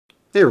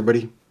Hey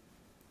everybody,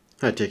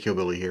 Hi Tech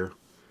Hillbilly here.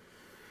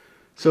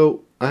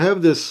 So I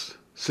have this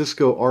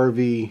Cisco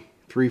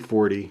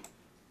RV340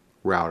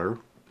 router.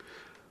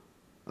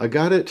 I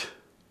got it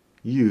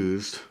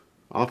used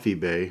off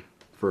eBay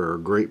for a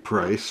great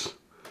price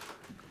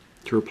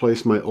to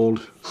replace my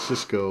old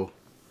Cisco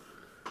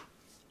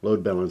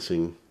load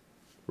balancing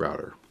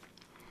router.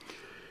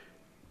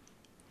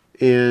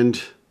 And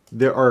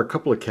there are a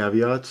couple of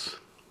caveats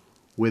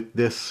with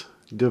this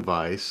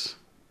device.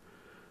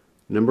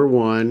 Number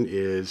one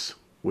is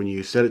when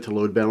you set it to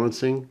load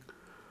balancing,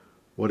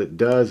 what it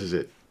does is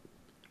it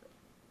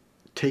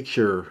takes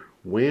your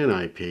WAN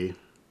IP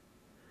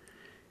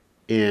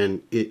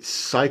and it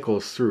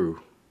cycles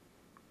through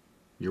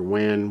your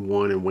WAN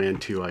 1 and WAN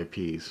 2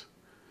 IPs,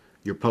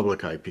 your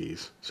public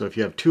IPs. So if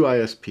you have two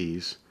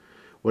ISPs,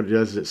 what it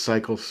does is it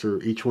cycles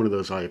through each one of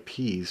those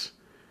IPs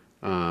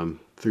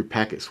through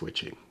packet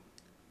switching.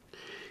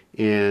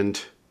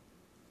 And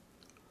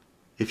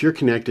if you're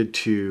connected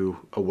to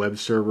a web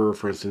server,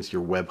 for instance,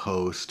 your web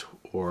host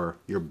or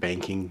your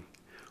banking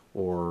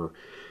or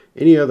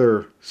any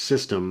other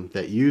system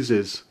that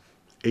uses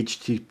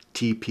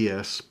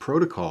HTTPS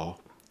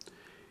protocol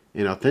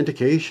and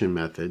authentication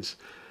methods,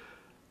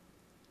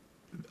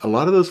 a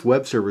lot of those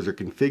web servers are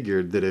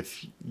configured that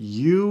if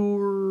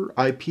your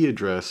IP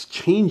address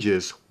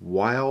changes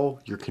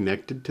while you're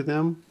connected to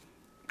them,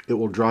 it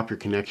will drop your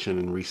connection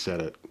and reset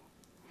it.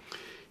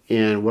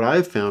 And what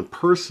I've found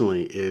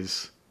personally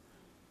is,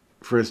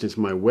 for instance,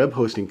 my web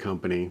hosting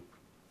company,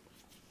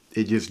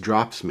 it just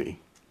drops me.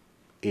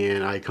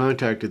 And I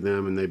contacted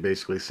them and they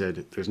basically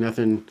said, there's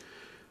nothing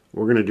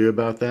we're going to do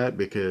about that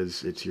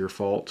because it's your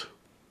fault.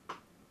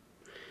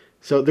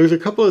 So there's a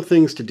couple of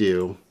things to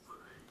do.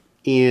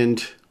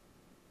 And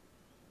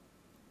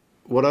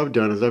what I've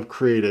done is I've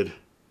created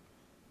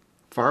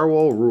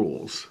firewall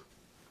rules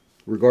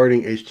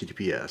regarding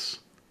HTTPS.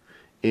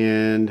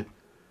 And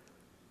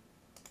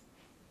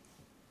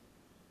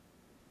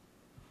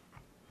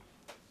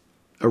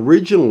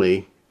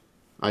originally,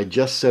 I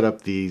just set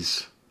up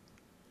these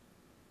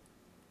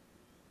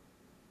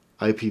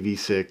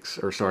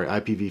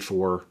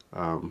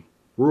IPv4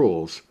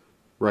 rules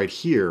right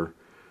here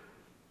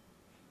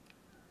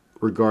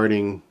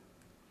regarding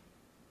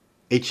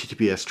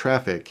HTTPS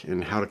traffic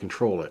and how to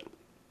control it.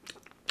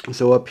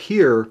 So up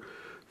here,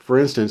 for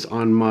instance,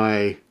 on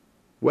my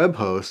web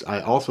host,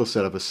 I also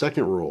set up a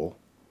second rule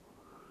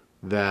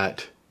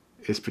that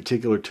is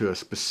particular to a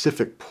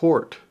specific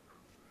port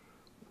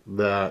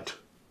that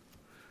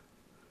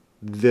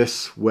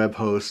this web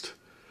host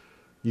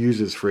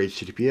uses for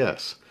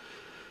HTTPS.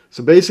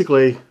 So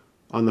basically,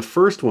 on the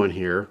first one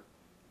here,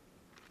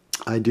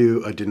 I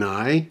do a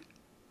deny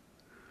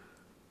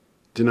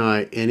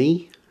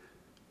any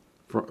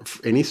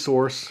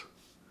source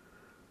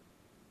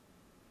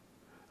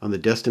on the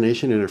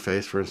destination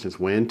interface, for instance,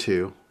 WAN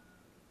 2,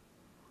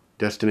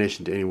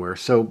 destination to anywhere.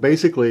 So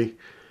basically,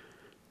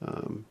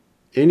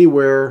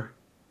 anywhere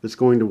that's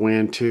going to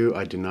WAN 2,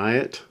 I deny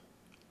it,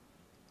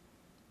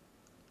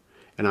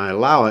 and I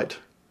allow it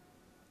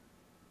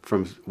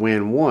from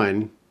WAN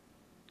 1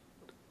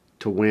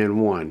 to WAN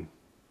 1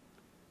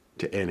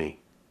 to any.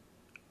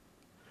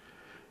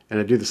 And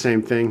I do the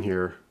same thing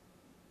here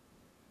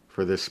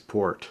for this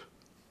port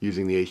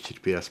using the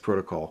HTTPS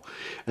protocol.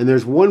 And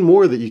there's one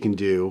more that you can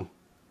do.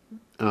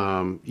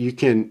 You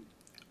can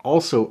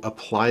also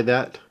apply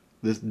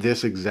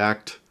this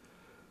exact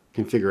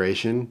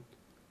configuration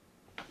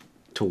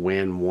to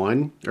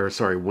WAN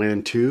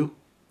 2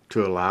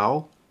 to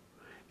allow,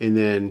 and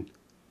then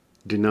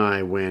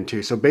deny WAN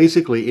 2. So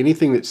basically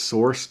anything that's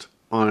sourced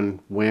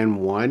on WAN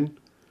 1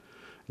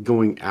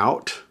 going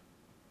out,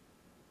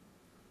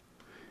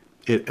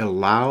 it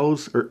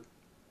allows, or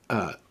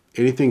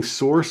anything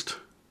sourced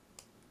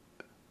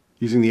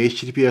using the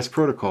HTTPS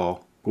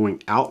protocol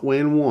going out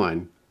WAN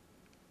 1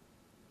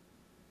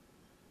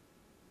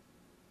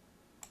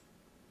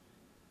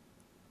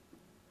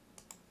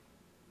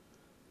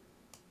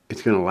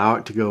 it's going to allow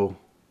it to go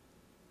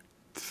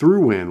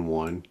through WAN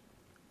 1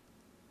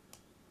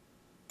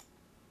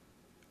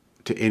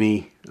 to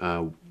any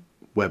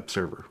web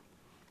server.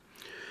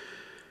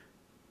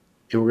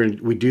 And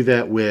we do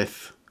that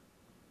with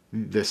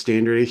the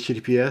standard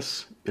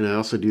HTTPS, and I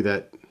also do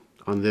that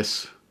on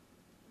this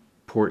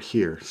port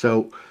here.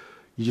 So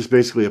you just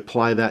basically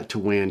apply that to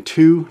WAN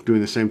 2,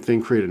 doing the same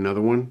thing, create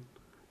another one,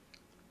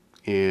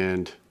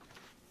 and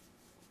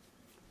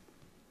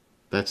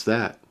that's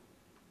that.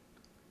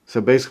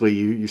 So basically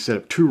you set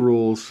up two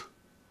rules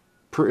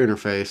per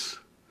interface,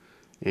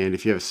 and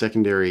if you have a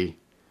secondary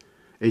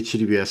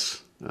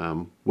HTTPS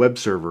web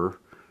server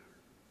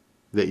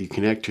that you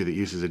connect to that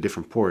uses a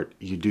different port,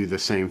 you do the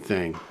same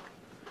thing.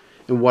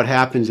 And what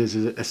happens is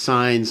it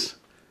assigns,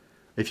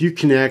 if you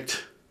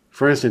connect,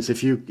 for instance,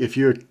 if you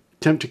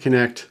attempt to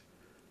connect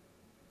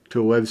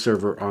to a web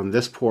server on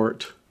this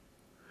port,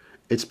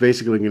 it's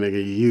basically going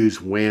to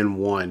use WAN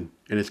 1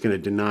 and it's going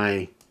to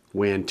deny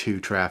WAN 2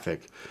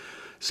 traffic.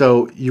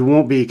 So you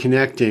won't be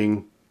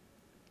connecting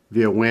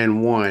via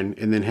WAN 1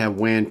 and then have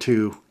WAN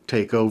 2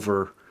 take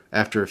over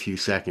after a few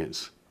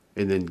seconds.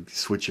 and then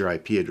switch your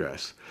IP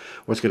address.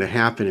 What's going to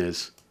happen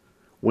is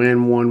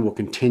WAN 1 will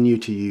continue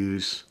to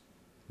use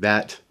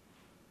that,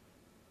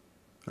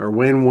 or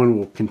WAN 1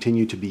 will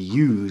continue to be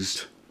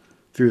used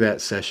through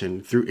that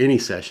session, through any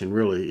session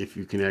really, if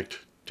you connect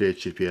to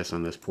HTTPS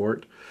on this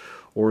port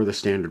or the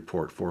standard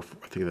port,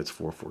 I think that's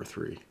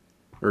 443,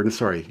 or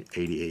sorry,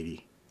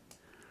 8080.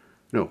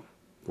 No,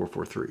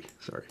 443,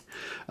 sorry.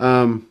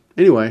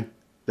 Anyway,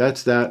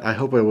 that's that. I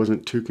hope it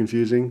wasn't too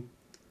confusing.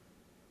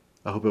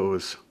 I hope it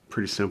was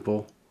pretty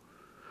simple.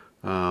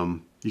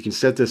 You can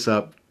set this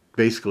up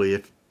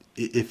basically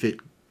if it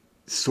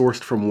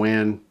sourced from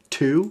WAN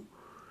 2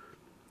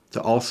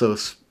 to also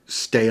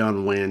stay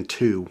on WAN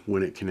 2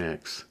 when it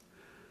connects,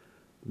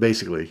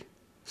 basically.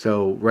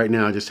 So right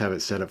now I just have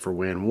it set up for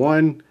WAN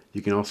 1.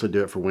 You can also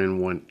do it for WAN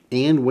 1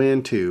 and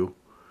WAN 2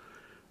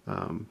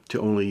 to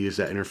only use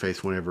that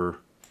interface whenever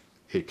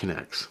it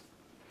connects.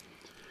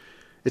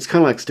 It's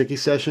kind of like sticky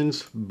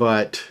sessions,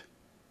 but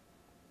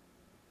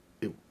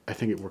I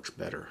think it works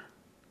better.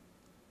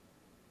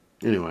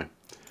 Anyway,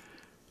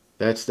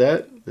 that's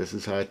that. This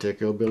is High Tech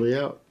Hillbilly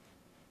out.